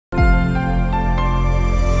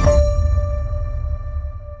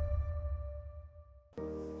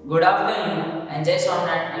Good afternoon and Jai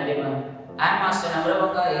Swaminarayan everyone. I am Master Namra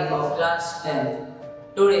Bangari of class 10th.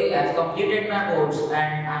 Today I have completed my course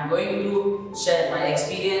and I am going to share my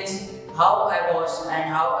experience, how I was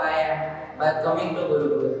and how I am by coming to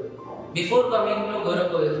Gurukul. Before coming to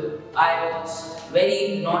Gurukul, I was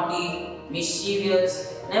very naughty,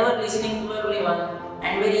 mischievous, never listening to everyone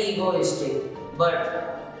and very egoistic. But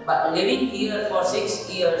living here for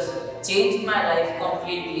 6 years changed my life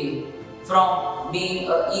completely. From being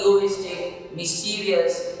egoistic,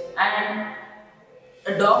 mischievous and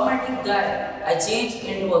a dogmatic guy, I changed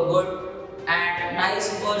into a good and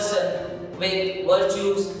nice person with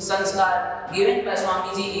virtues, sanskar given by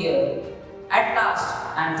Swamiji here. At last,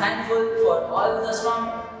 I am thankful for all the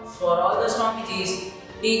Swamijis,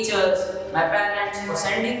 teachers, my parents for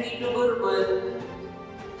sending me to Gurukul,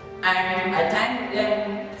 and I thank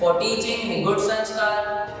them for teaching me good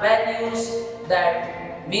sanskar, values that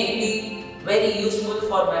may be very useful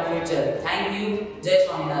for my future. Thank you. Jai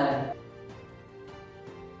Swaminarayan.